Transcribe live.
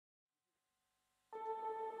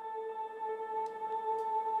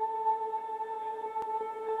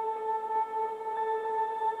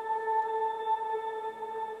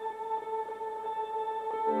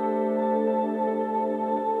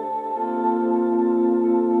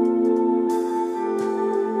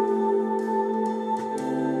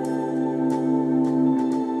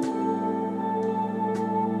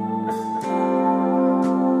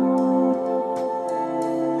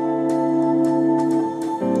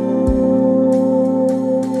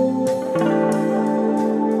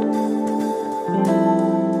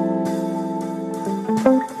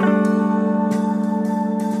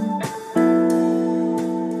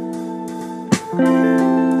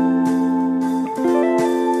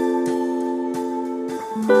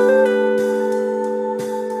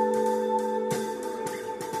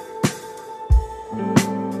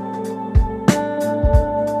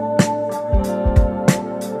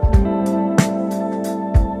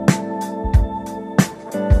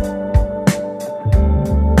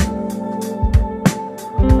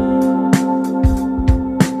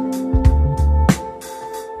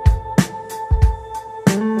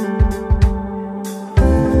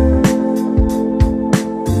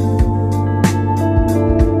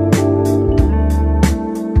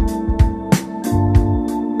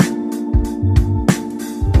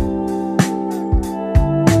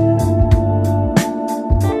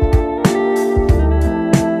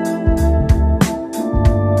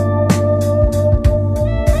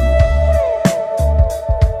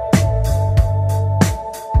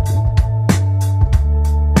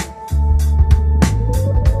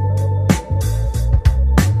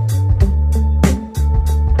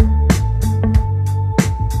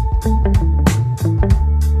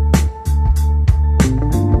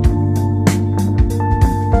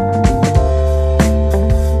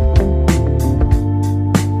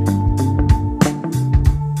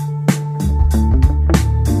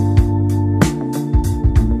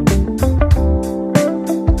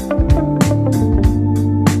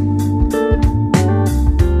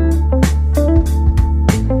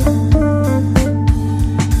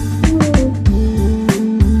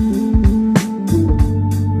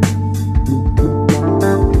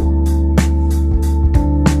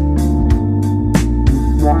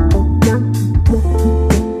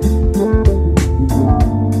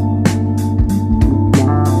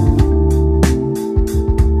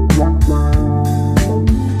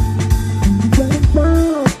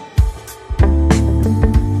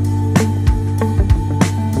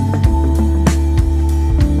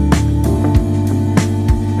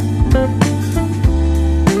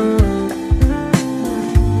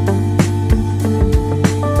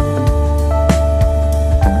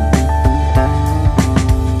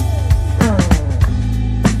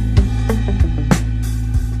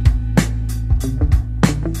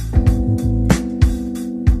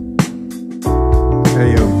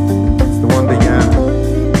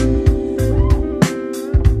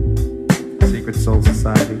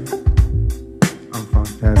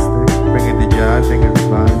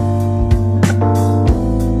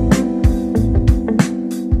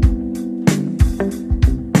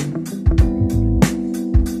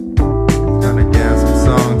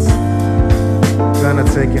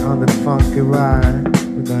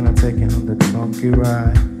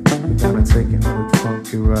ride. Wanna take it on a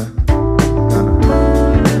funky ride.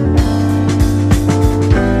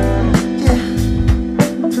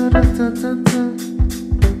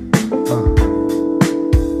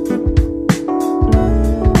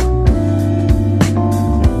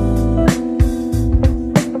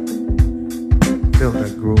 Feel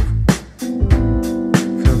that groove.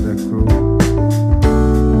 Feel that groove.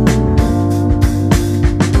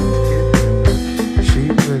 She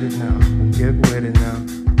with it now. Get with it now.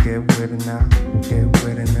 Get with it now. Get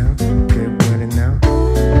with it now. Get with it now.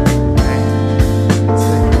 Hey,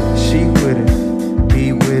 say, she with it. He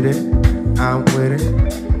with it. I'm with it.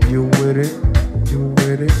 You with it. You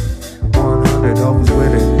with it. 100 always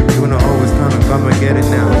with it. You know always gonna get it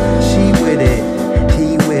now. She with it.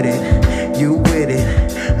 He with it. You with it,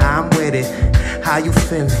 I'm with it. How you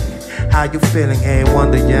feeling? How you feeling? Hey,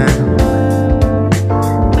 Wonder, yeah.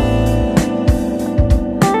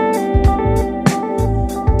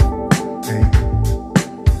 Hey.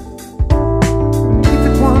 Keep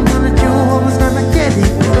it 100, you always gonna get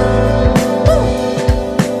it.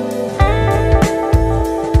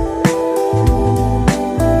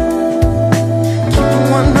 Keep it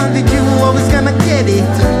 100, you always gonna get it.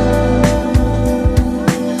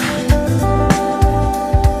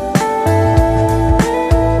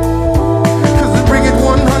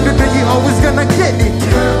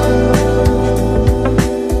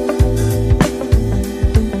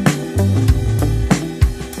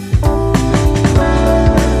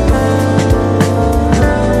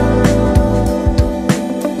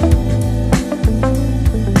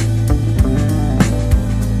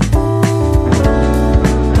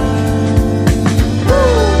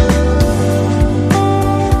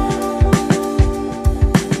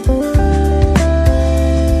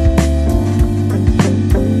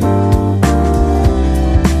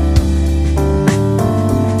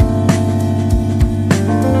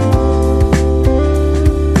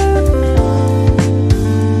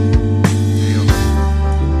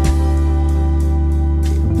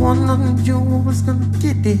 Always gonna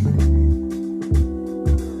get it.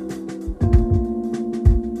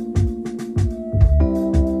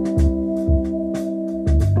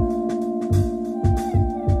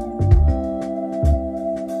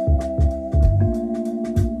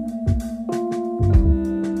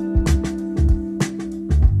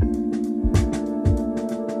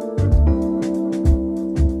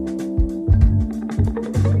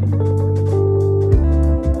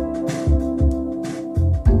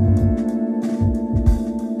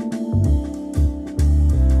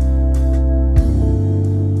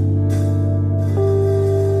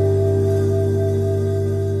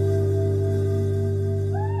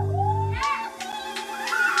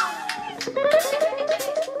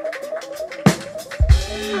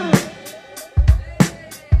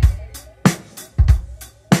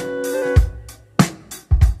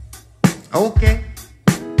 Okay.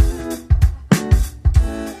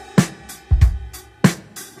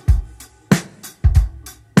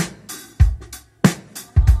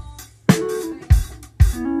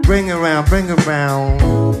 Bring around, bring around.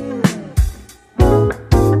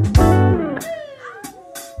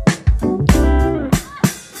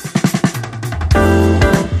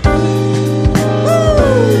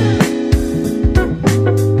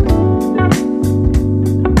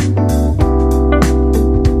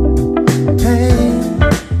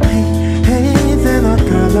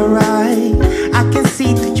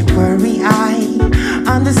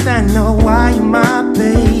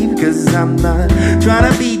 I'm not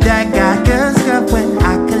trying to be that guy, cause girl, when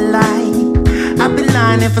I collide, I'd be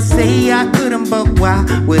lying if I say I couldn't, but why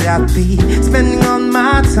would I be spending all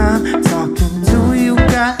my time talking to you,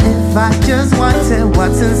 girl, if I just wanted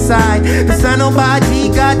what's inside? Cause I nobody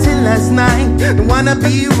got till last night. Don't wanna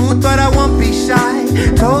be rude, but I won't be shy.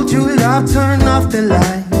 Told you love, turn off the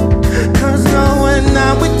light. Cause no, when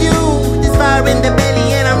I'm with you, there's fire in the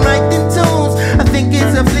belly and I'm writing tunes. I think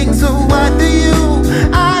it's a fling, so what do you?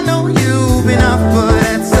 I know you've been up, but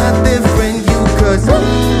that's a different you. Cause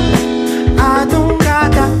I don't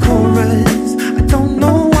got that chorus, I don't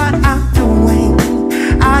know what I'm doing.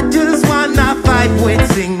 I just wanna vibe with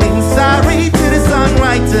singing sorry to the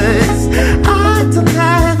songwriters. I don't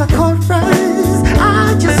have a chorus,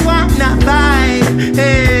 I just wanna vibe.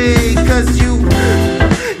 Hey, cause you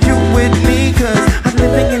with me, cause I'm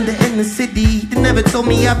living in the inner city. They never told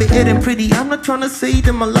me I'd be hitting pretty. I'm not trying to say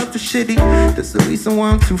that my love is shitty. That's the reason why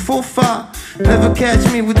I'm 245. Never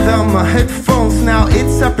catch me without my headphones. Now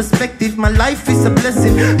it's our perspective, my life is a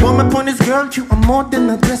blessing. But my point is, girl, you are more than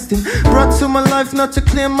a destined. Brought to my life not to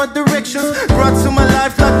clear my directions. Brought to my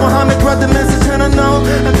life like Muhammad brought the message. And I know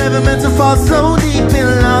I never meant to fall so deep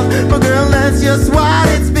in love, but girl, that's just what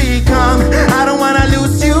it's become. I don't wanna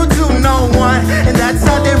lose you to no one, and that's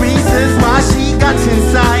all the reasons why she got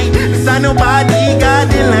inside. Cause I nobody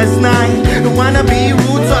got in last night. Don't wanna be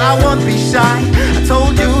rude so I won't be shy. I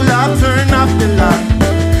told you love, turn off the light.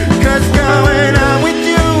 Cause girl, when I'm with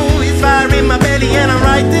you, it's fire in my belly and I'm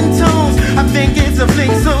writing tunes. I think it's a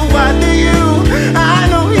fling, so what do you? I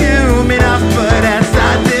know you mean up, but that's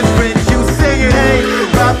not different. You sing it, hey.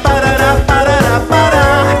 Ba-ba-da-da-ba-da-da-ba-da,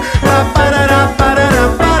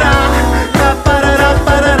 ba-ba-da-da-ba-da-da-ba-da,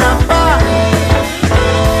 ba-ba-da-da-ba-da-da-ba.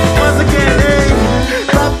 Once again, hey.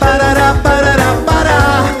 Ba-ba-da-da-ba-da-da-ba-da,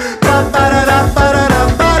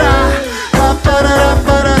 ba-ba-da-da-ba-da-da-ba-da,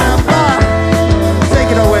 ba-ba-da-da-ba-da-da-ba.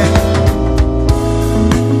 Take it away.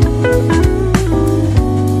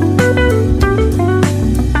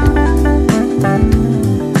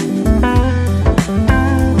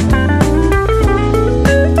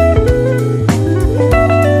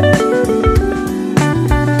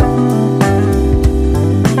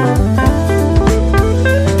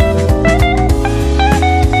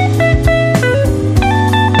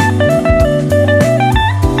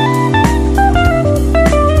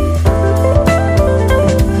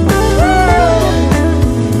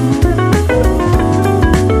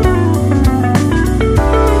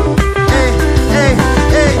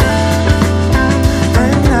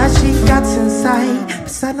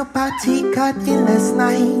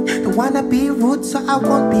 Wanna be rude so I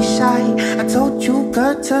won't be shy. I told you,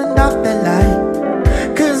 girl, turn off the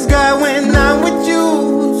light. Cause girl, when I'm with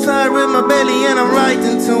you, fire in my belly and I'm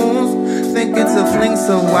writing tunes. Think it's a fling,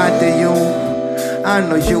 so why do you? I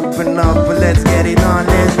know you've been up, but let's get it on.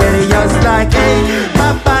 Let's get it just like hey.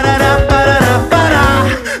 Ba-ba-da-da-ba-da-da-ba-da,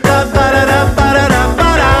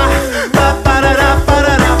 ba-ba-da-da-ba-da-da-ba-da,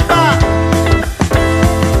 ba-ba-da-da-ba-da-da-ba.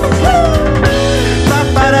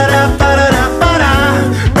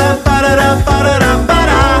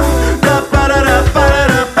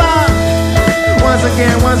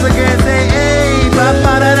 Once again, say hey.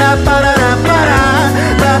 Ba-ba-da-da-ba-da-da-ba-da,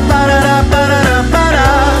 ba-ba-da-da-ba-da-da-ba-da,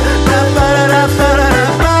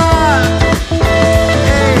 ba-ba-da-da-ba-da-da-ba.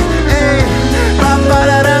 Hey, hey.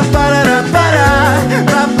 Ba-ba-da-da-ba-da-da-ba-da,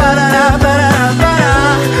 ba-ba-da-da-ba-da-da-ba-da,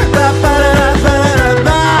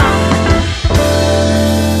 ba-ba-da-da-ba-da-da-ba.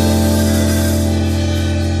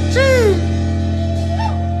 Gee.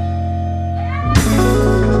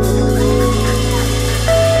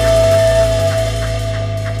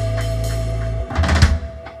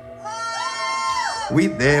 We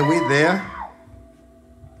there.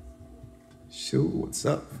 Shoo, what's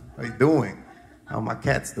up? How you doing? How my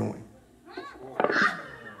cats doing?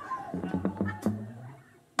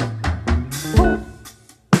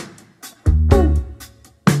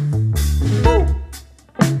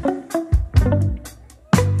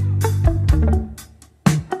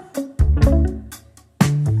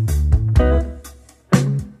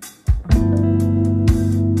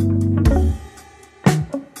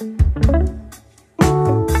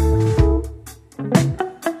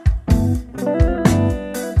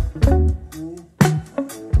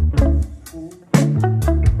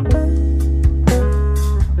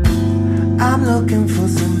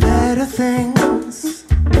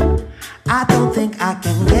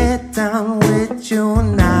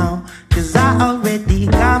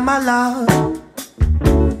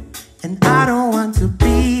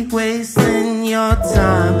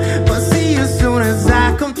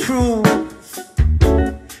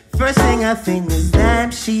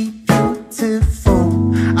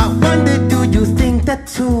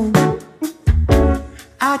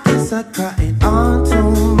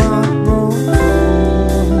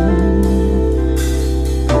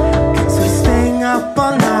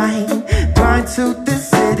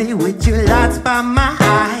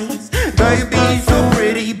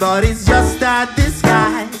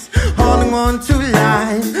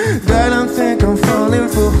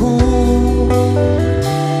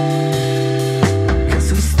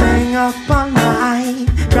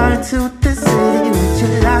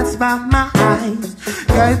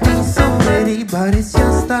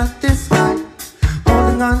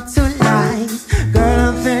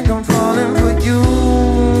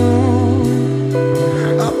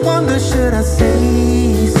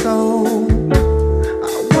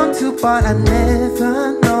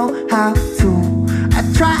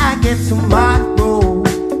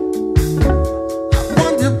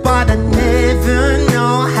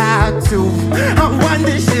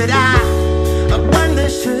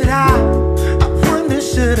 should I wonder,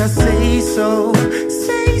 should I say so?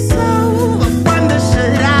 Say so. I wonder,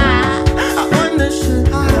 should I wonder, should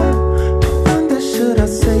I wonder, should I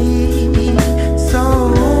say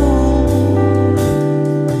so?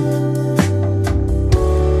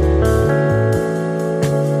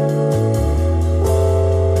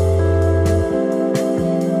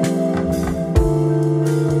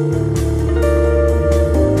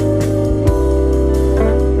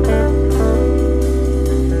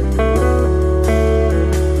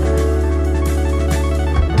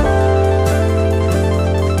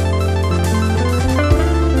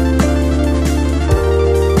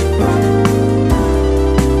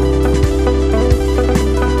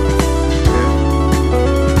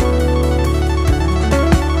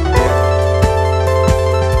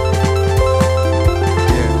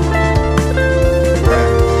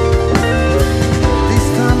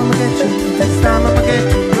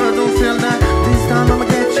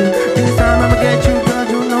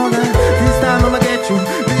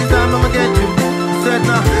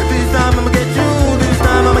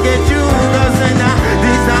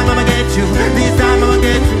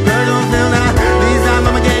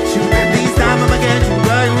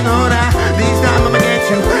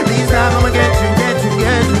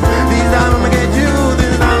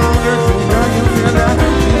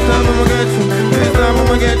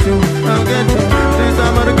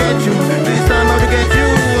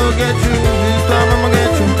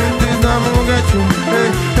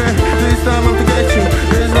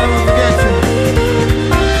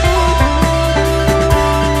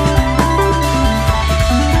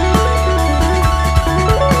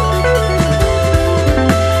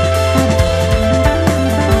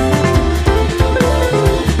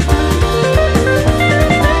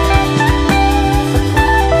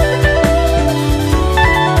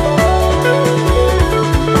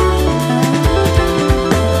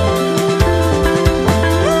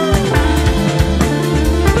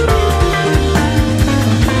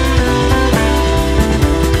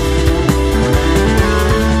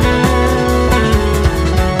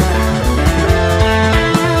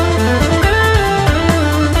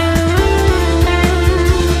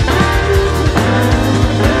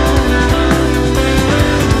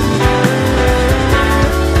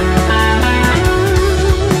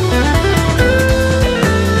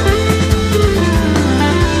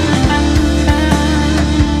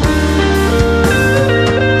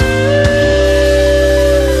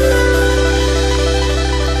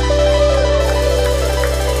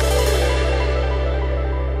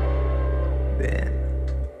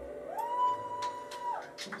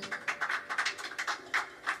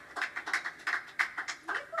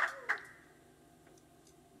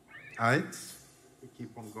 Alright, we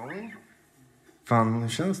keep on going. Fan, hur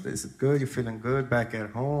känns det? Is it good? You feeling good back at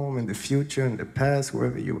home, in the future, in the past,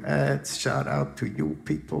 wherever you at? Shout out to you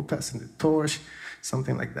people passing the torch,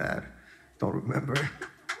 something like that. Don't remember.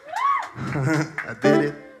 I did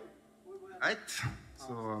it. Alright,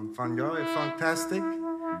 so fan, jag är fantastic.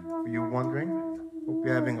 For you wondering, hope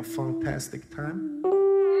you're having a fantastic time.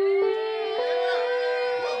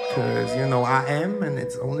 Because, you know, I am, and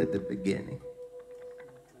it's only the beginning.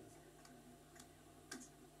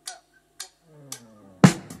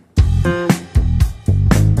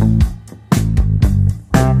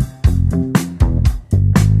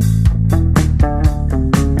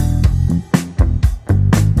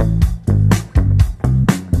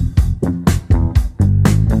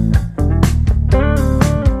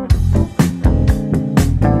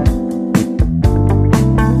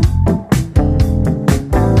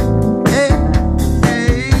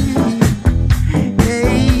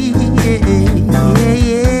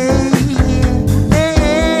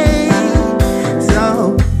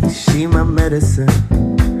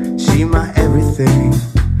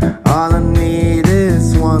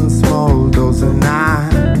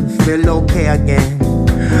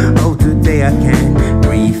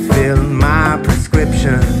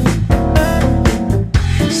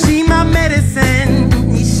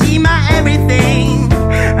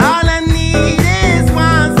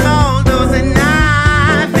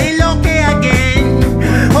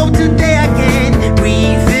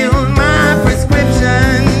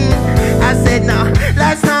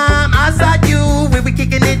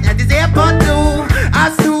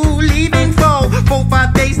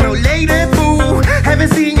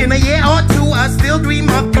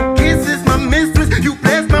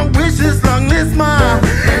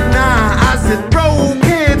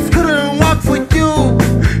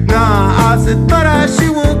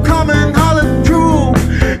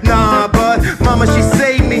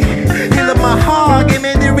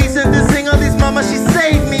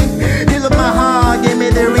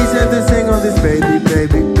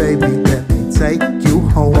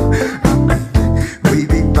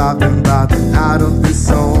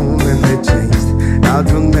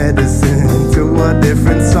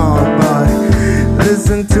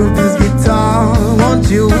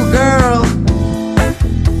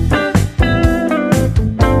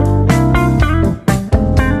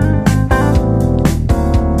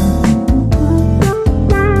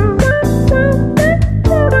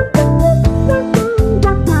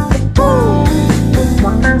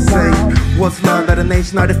 most loved by the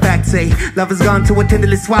nation artifacts say love has gone to a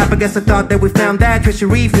tenderless swap. I guess I thought that we found that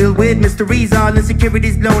treasury filled with mysteries, all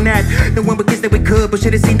insecurities blown at. The one we kissed that we could, but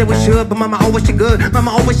should've seen that we should. But mama always she good,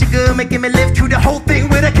 mama always she good, making me live through the whole thing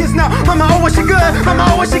with a kiss now. Mama always she good, mama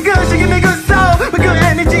always she good, she give me good soul with good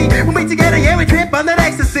energy. We meet together, yeah, we trip on that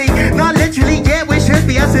ecstasy. Not literally, yeah, we should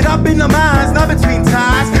be. I sit up in the minds, not between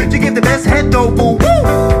ties. You give the best head though, boo. Woo!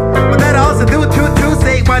 But that also do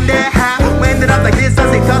say wonder how we ended up like this.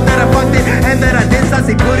 I say thought that I fucked it and that I did. I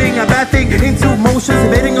say putting a bad thing into motion,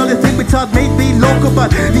 evading all the things we thought made me local.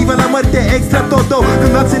 But leave la muerte extra todo. The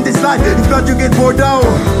nuts in this life, if not you get bored out.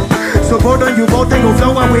 So bored on you both and go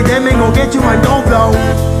flow and with them and go get you and don't blow.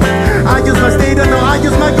 I use my state, I know I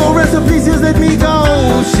use my gold. Rest in peace, just let me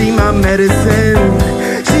go. She my medicine,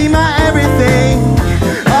 she my everything.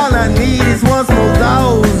 All I need is one more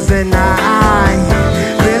dose and I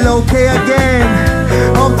feel okay again.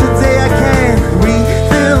 Hope today I can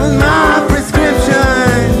refill my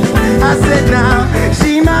prescription. I said now,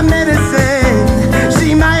 she my medicine,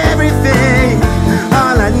 she my everything.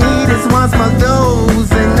 All I need is one more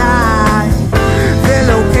dose and I feel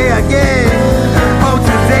okay again. Hope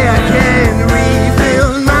today I can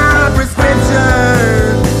refill my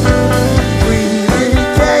prescription.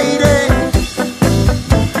 Medicated,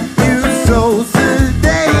 you so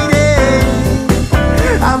sedated.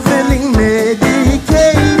 I'm feeling medicated.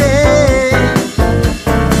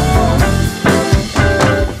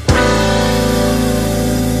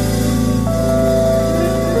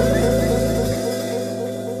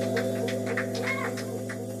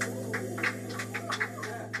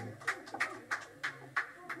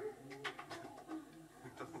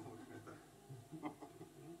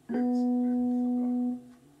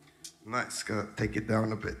 Nice, ska take it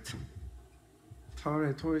down a bit. Ta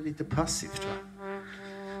det lite passivt, va?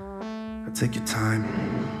 Take your time.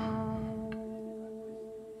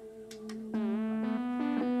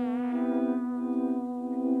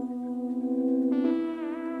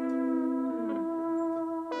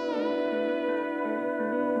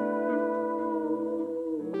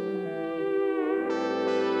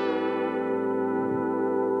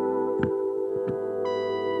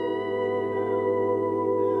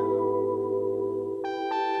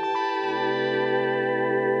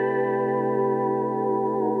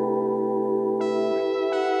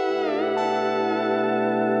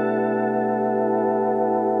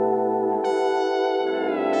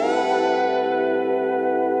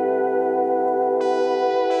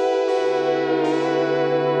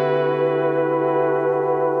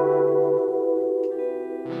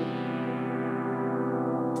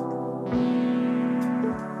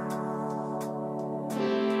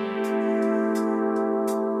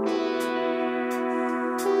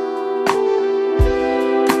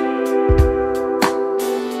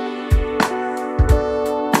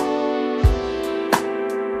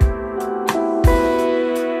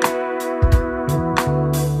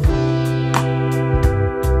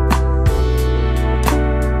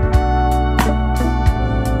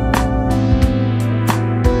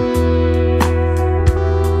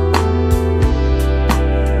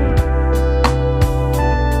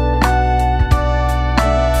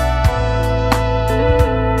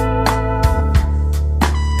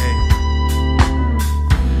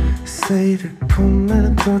 Säg det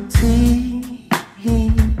kommer ta tid,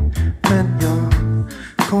 men jag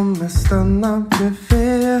kommer stanna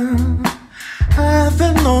bredvid.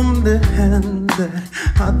 Även om det händer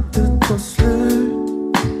att det tar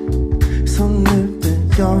slut, så njuter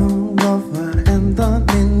jag av varenda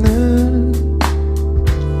minut.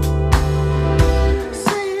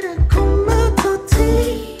 Säg det kommer ta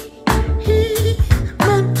tid,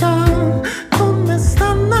 men jag kommer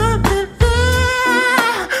stanna bredvid.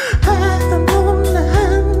 Även om det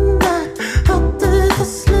händer att det tar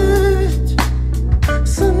slut,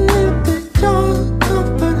 så njuter jag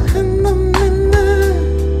av varenda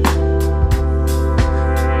minut.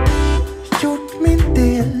 Gjort min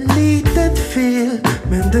del, litet fel,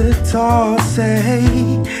 men det tar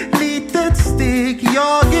sig. Litet steg,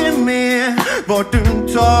 jag är med vart du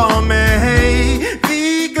tar mig.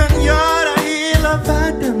 Vi kan göra hela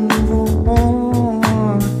världen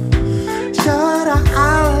vår. Göra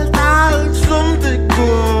allt som det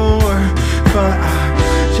går. För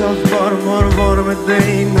jag vill bara vara med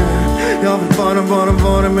dig nu. Jag vill bara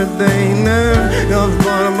vara med dig nu. Jag vill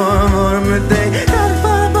bara vara med dig. Jag vill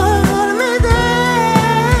bara vara med dig.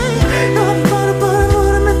 Jag vill bara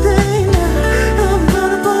vara med dig nu. Jag vill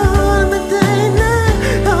bara vara med dig nu.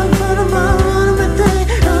 Jag vill bara vara med dig.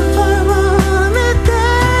 Jag vill bara vara med dig.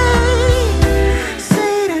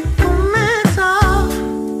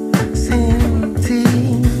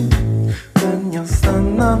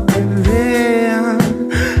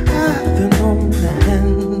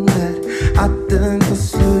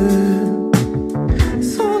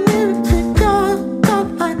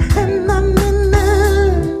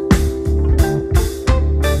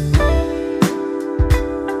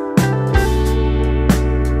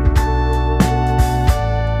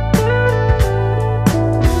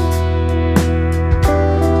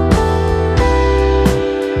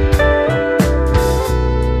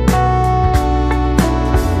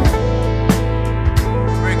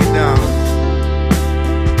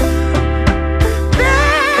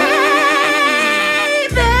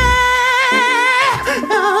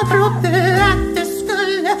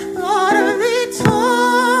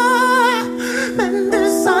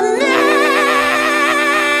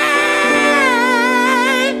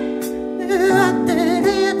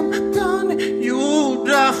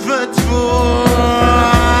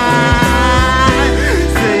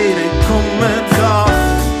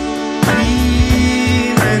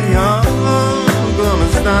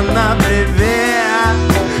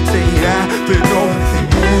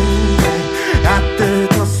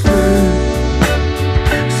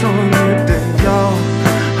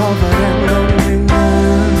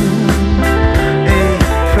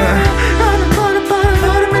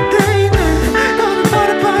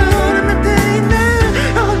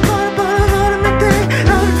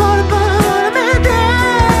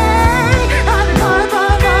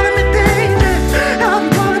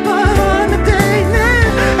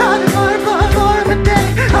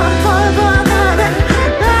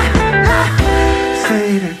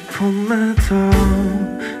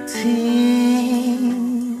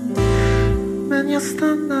 jag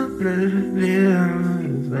stanna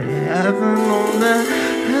bredvid mig. Även om det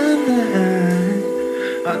händer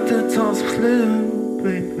att det tar slut,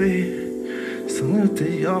 baby. Så nu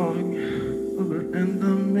är jag över enda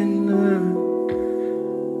minne.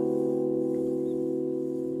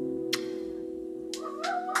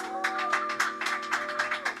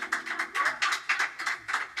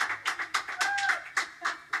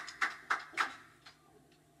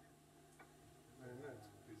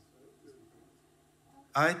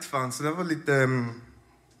 Alright, fan, så det var lite...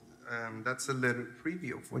 that's a little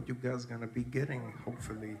preview of what you guys are gonna be getting,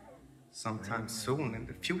 hopefully, sometime soon in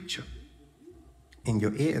the future. In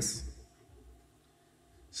your ears.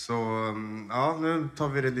 Så, ja, nu tar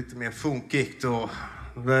vi det lite mer funkigt och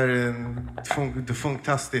det är en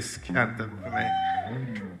funktastisk anthem för mig.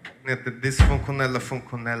 Den heter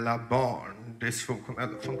Dysfunktionella barn.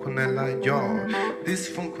 Dysfunktionella jag.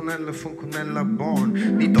 Dysfunktionella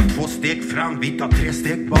barn. Vi tar 2 steg fram, vi tar 3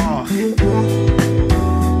 steg bak.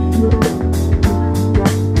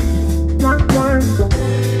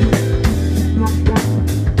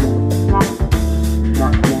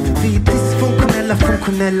 Vi är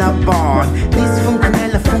funktionella barn.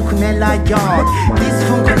 Funktionella jag.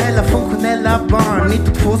 Funktionella barn. Vi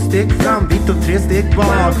tar 2 steg fram, vi tar 3 steg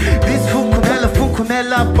bak.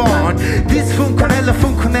 Funktionella barn.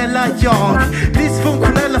 Funktionella jag.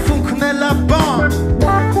 Funktionella barn.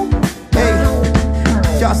 Hey.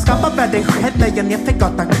 Jag skapar världen själv när jag nerför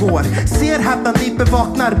gatan går. Ser här när ni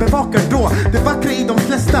bevakar då. Det vackra i de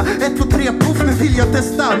flesta. 1, 2, 3, puff, nu vill jag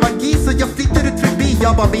testa magi så jag flyttar ut förbi.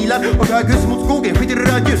 Jag bara bilar och höghus mot skogen. Skiter i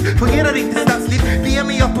rödljus, fungerar inte stadsliv. Vi är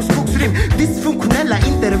med jag på skogsrym. Dysfunktionella,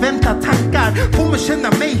 interventa tankar. Får mig känna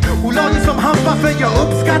mig olaglig som hampa. För jag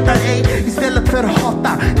uppskattar ej istället för att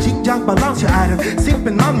hata. Yin-yang balans, jag är en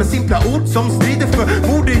simpel man med simpla ord som strider för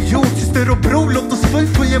moder jord. Syster och bror, låt oss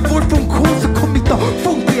fullfölja vår funktion så kom hit och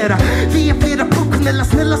fungera. Vi är flera funktionella,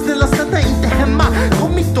 snälla stanna inte hemma.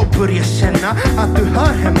 Kom hit och börja känna att du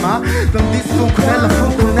hör hemma. De dysfunktionella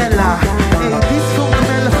funktionella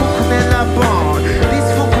barn.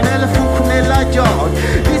 Funktionella jag.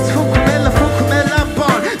 Dysfunktionella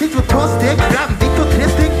barn. Vi får 2 steg fram, vi får 3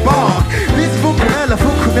 steg bak. Funktionella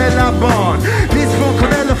barn.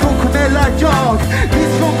 Funktionella jag.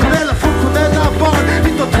 Funktionella barn.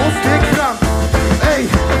 Vi tar 2 steg fram. Ey,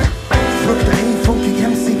 frukta ej, funkig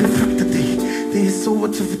hemsig, befrukta dig. Det är så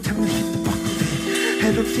att du förtämmer hitta bakom dig.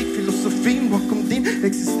 Erotik, filosofin bakom din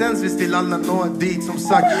existens. Vi vill alla nå dit, som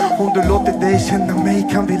sagt. Om du låter dig känna mig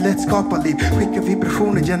kan vi lätt skapa liv. Skicka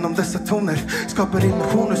vibrationer genom dessa toner. Skapar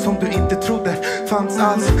emotioner som du inte trodde fanns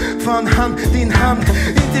alls. Fan din hand.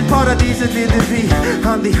 In till paradiset leder vi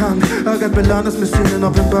hand i hand. Ögat belönas med synen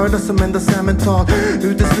av en börda som endast är mental.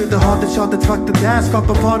 Utesluter hatet, tjatet, fakta där.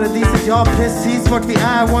 Skapar paradiset, ja precis vart vi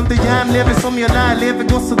är. Wonder jam, lever som jag lär. Lever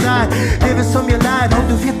gå sådär. Lever som jag lär, om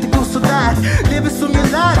du vet det går sådär. Lever som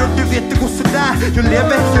jag lär, om du vet det går sådär. Jag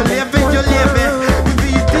lever. Vi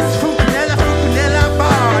är dysfunktionella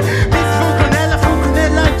barn.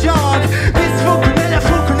 Funktionella jag.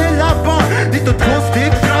 Funktionella barn. Vi tar 2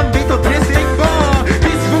 steg fram, vi tar 3 steg bak.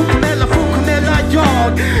 Funktionella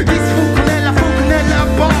jag. Funktionella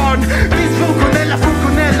barn.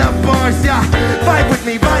 Funktionella bars, ja. Vibe with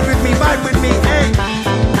me, ey.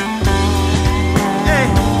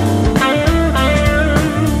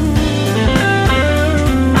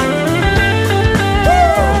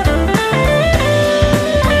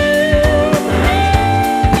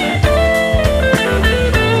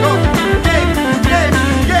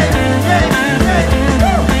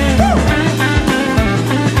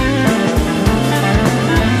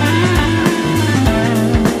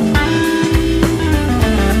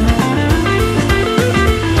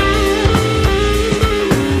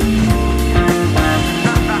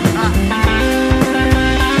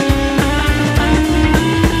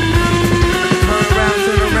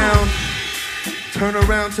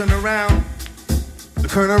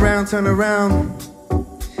 Turn around.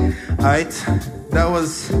 Alright, that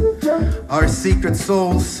was our Secret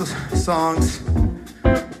Souls songs.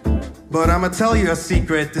 But I'ma tell you a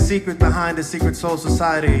secret. The secret behind the Secret Soul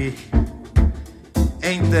Society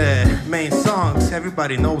ain't the main songs.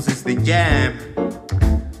 Everybody knows it's the jam.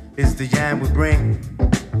 It's the jam we bring.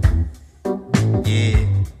 Yeah.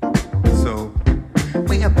 So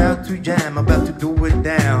we about to jam, about to do it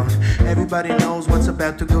down. Everybody knows what's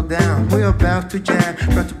about to go down. We're about to jam,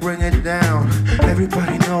 about to bring it down.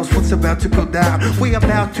 Everybody knows what's about to go down. We're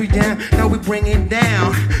about to jam, now we bring it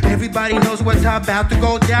down. Everybody knows what's about to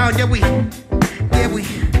go down. Yeah, we.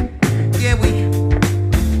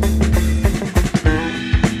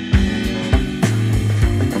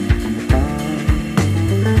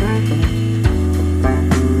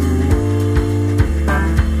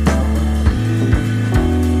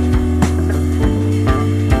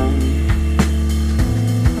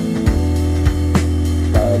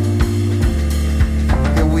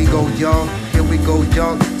 go,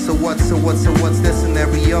 y'all. So what's that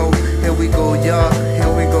scenario? Here we go, y'all.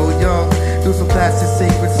 Here we go, y'all. Do some plastic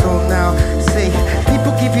sacred soul now. Say,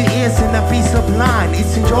 people give you ears and a piece of line.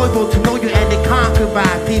 It's enjoyable to know you and the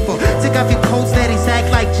concubine. People, take off your coats that is act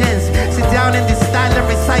like gents. Sit down in this style and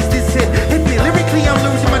recite this hit. Hit me lyrically, I'm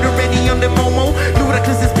losing my already on the Momo.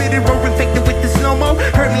 Ludicrous is spitting, roll infected with the slow-mo.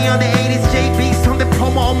 Heard me on the 80s, JB's on the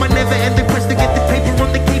promo. On my never-ending quest to get the paper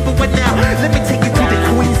on the cable. But now, let me take you to the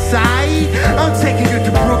Queen side. I'm taking you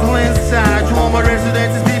to Brooklyn side. To all my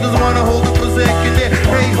residences, people wanna hold up for a second there.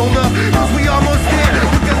 Hey, hold up, cause we almost there.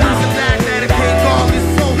 You can lose a knife that it can't call this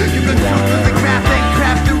soul. You can choose the craft and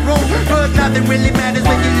craft the role. But nothing really matters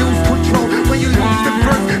when you lose control. When you lose the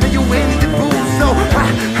first and you win the booze. So, ha,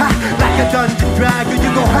 ha, like a dungeon dragon.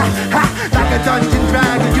 You go, ha, ha, like a dungeon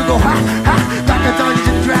dragon. You go, ha, ha, like a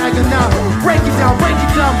dungeon dragon. Now, break it down, break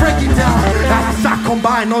it down, break it down. As I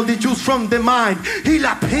combine all the juice from the mind. Heal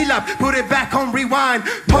up, put it back on rewind.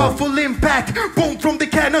 Powerful impact, boom from the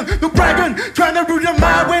cannon. No bragging, trying to rule your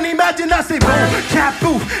mind when imagine I say boom,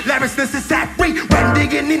 taboo. Larishness is accurate when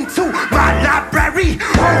digging into my library.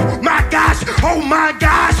 Oh my gosh,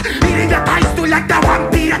 eating the ice to like that one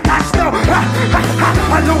beat attached now.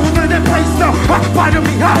 All over the place now. Pardon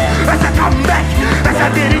me, as I come back. As I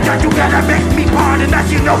did it, you gotta make me pardon.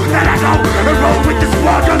 As you know that I go and roll with the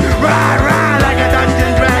squadron. Rah, like a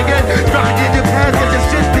dungeon dragon. Dropped in the past, cause the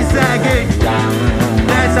shit be sagging.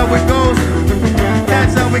 That's how it goes.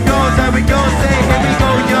 That's how it goes, how it goes. Say, here we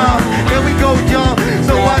go, y'all. Here we go, y'all.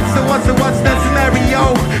 So what's that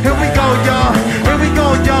scenario? Here we go, y'all. Here we go,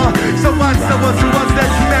 y'all. So what's that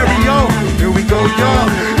scenario? Here we go, y'all.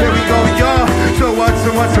 Here we go, y'all. So what's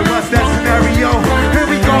that scenario? Here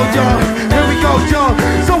we go, y'all. Here we go, y'all.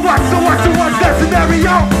 So what's that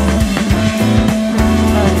scenario?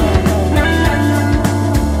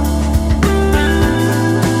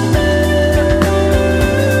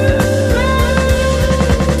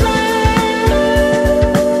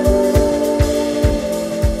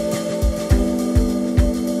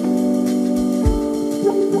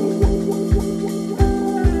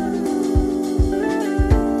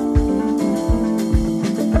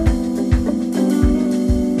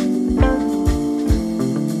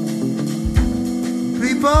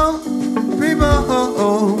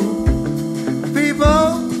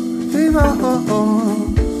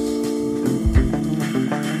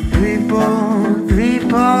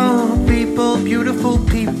 People, beautiful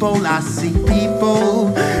people. I see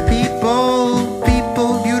people,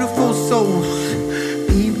 beautiful souls.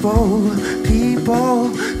 People,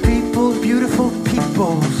 beautiful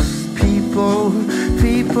peoples.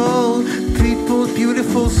 People,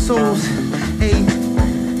 beautiful souls. Hey.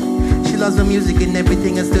 She loves her music and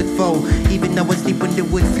everything I stood for. Even though I sleep when the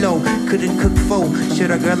wood flow, couldn't cook for.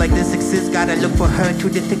 Should a girl like this exist? Gotta look for her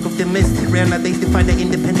through the thick of the mist. Rare nowadays to find an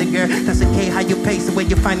independent girl. Doesn't care how you pace, the way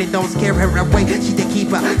you find it don't scare her away. She the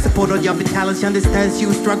keeper, support all your talents. She understands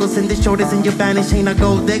you struggles in the shoulders and you vanish. Ain't a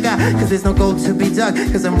gold digger, cause there's no gold to be dug.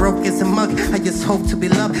 Cause I'm broke as a mug, I just hope to be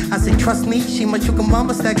loved. I say trust me, she my sugar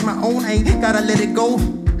mama, stack my own. Ain't gotta let it go.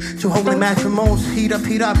 To holy matrimonies, heat up,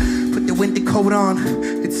 put the winter coat on.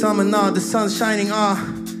 It's summer now, the sun's shining, I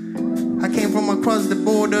came from across the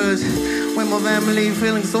borders when my family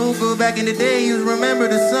feeling so good back in the day. You remember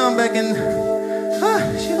the sun back in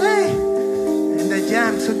Chile. And that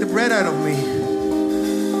jam took the bread out of me.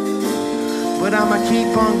 But I'ma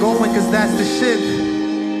keep on going cause that's the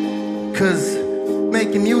shit. Cause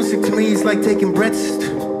making music to me is like taking breaths.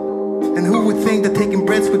 And who would think that taking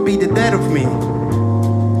breaths would be the death of me?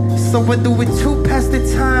 So I do it to pass the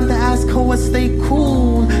time, to ask how I stay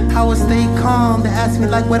cool, how I stay calm, to ask me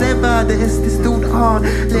like whatever there is this dude on.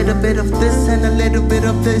 Little bit of this and a little bit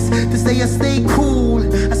of this, to say I stay cool,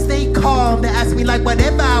 I stay calm, to ask me like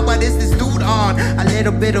whatever, what is this dude on. A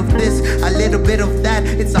little bit of this, a little bit of that,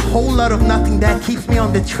 it's a whole lot of nothing that keeps me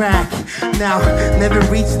on the track. Now, never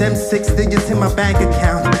reached them 6 digits in my bank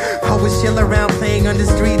account. Always chill around playing on the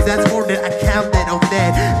streets, that's more than I counted of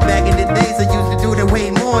that. Back in the days I used to do that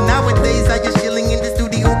way more. Nowadays I just chilling in the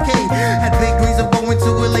studio, okay. Had big dreams of going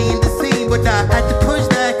to LA in the scene, but I had to push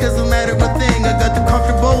that cause no matter what thing, I got too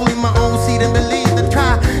comfortable in my own seat and believe I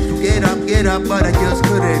try to get up, but I just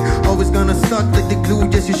couldn't. Always gonna suck like the glue,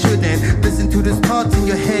 just you shouldn't. Listen to the thoughts in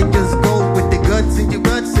your head, just go with the guts in your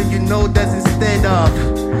guts, and you know that's instead of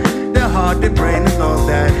the heart, the brain and all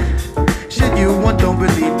that. Shit you want, don't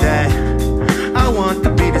believe that. I want to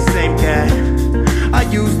be the same cat I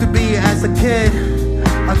used to be as a kid.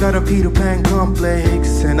 I got a Peter Pan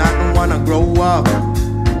complex and I don't wanna grow up.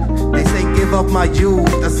 They say give up my youth,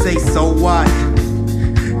 I say so what?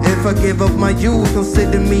 If I give up my youth,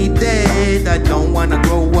 consider me dead. I don't wanna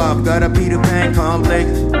grow up, got a Peter Pan complex.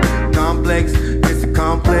 Complex, it's a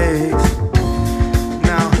complex.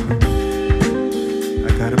 Now,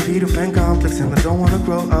 I got a Peter Pan complex and I don't wanna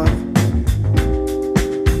grow up.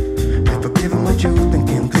 If I give up my youth, then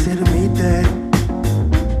can consider me dead.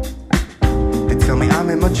 They tell me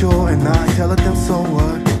I'm immature and I tell them so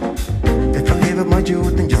what. If I give up my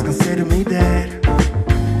youth, then just consider me dead.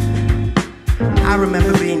 I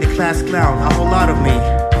remember being the class clown, a whole lot of me.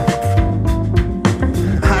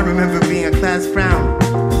 I remember being a class clown,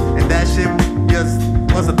 and that shit just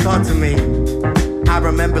wasn't taught to me. I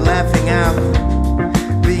remember laughing out,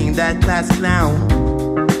 being that class clown.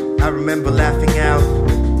 I remember laughing out.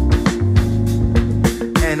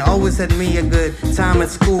 And always had me a good time at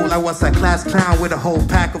school. I was a class clown with a whole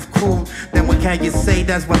pack of cool. Then what can you say,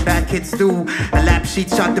 that's what bad kids do. A lap sheet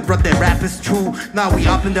shot the brother rap is true. Now we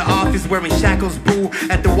up in the office wearing shackles, boo.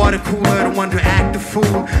 At the water cooler, I don't want to act the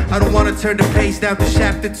fool. I don't want to turn the page down to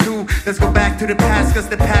chapter 2. Let's go back to the past, cause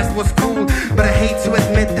the past was cool. But I hate to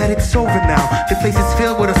admit that it's over now. The place is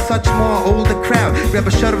filled with a such more older crowd. Grab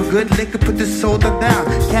a shot of good liquor, put the soda down.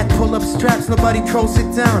 Can't pull up straps, nobody throws it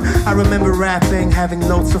down. I remember rapping, having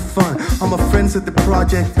loads of fun. All my friends at the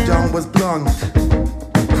project, John was blunt.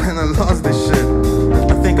 And I lost this shit.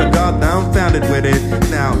 I think I got dumbfounded with it.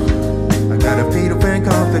 Now, I got a Peter Pan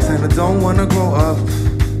complex and I don't wanna grow up.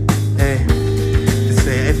 Hey, they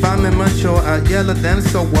say if I'm immature, I'll yell at them,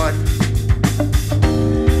 so what?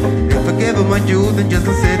 If I give up my youth, then just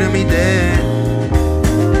consider me dead.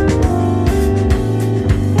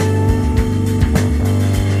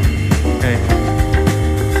 Hey.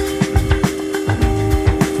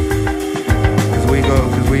 Cause we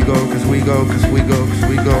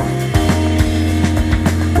go.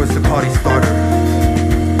 Where's the party starter?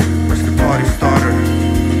 Where's the party starter?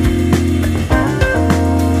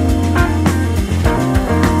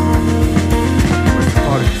 Where's the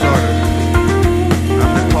party starter?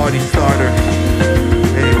 I'm the party starter.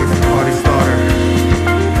 Hey, where's the party starter?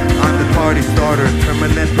 I'm the party starter.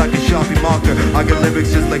 Permanent like a Sharpie marker. I got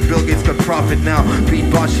lyrics just like Bill Gates got profit now.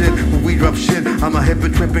 Beatbox shit, we drop shit. I'm a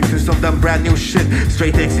hippie tripping to some damn brand new shit.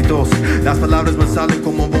 Straight éxitos. Las palabras me salen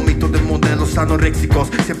como vómito de modelos anoréxicos.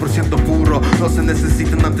 100% puro, no se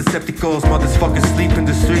necesitan antisépticos. Motherfuckers sleep in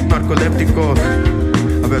the street, narcolépticos. I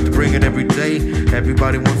about to bring it every day.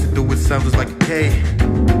 Everybody wants to do it, sounds like a K.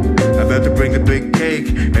 I about to bring the big cake.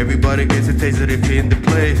 Everybody gets a taste of it if you're in the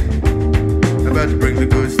play. I'm about to bring the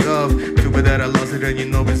good stuff. Too bad that I lost it and you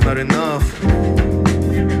know it's not enough.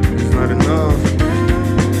 It's not enough.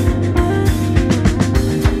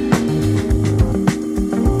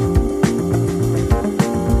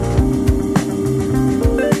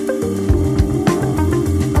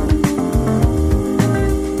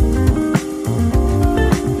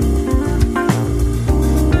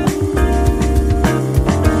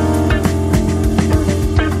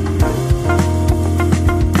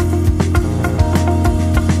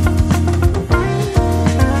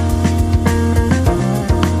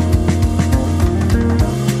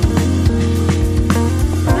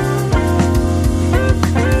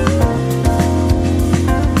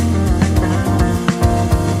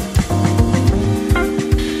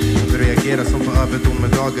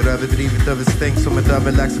 Överdrivet, överstängt som ett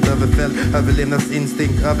överlägset överfäll.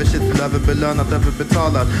 Överlevnadsinstinkt, övershit, överbelönat,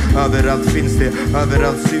 överbetalat. Överallt finns det,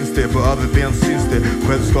 överallt syns det. På överben syns det,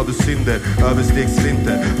 självskadesynder.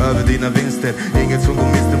 Överstegsvinter, över dina vinster. Inget som går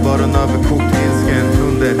miste, bara en överkokt ilsken.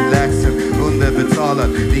 Underlägsen, underbetalad.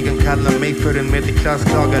 Vi kan kalla mig för en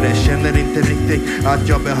medelklassklagare. Känner inte riktigt att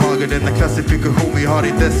jag behagar denna klassifikation vi har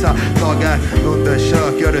i dessa dagar.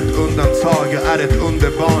 Undersök, gör ett undantag. Jag är ett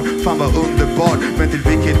underbarn, fan vad underbart. Men till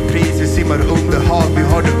vilket pris, vi simmar under hav. Vi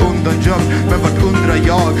har det undangömt, men vart undrar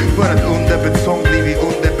jag? För att under betong blir vi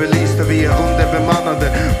underbelysta. Vi är underbemannade,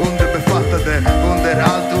 underbefattade. Under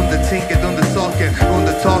allt, under tinket, under saken.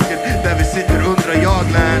 Under taket, där vi sitter undrar jag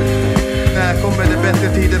lär. När kommer det bättre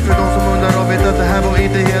tider för de som undrar och vet att det här var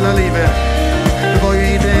inte hela livet?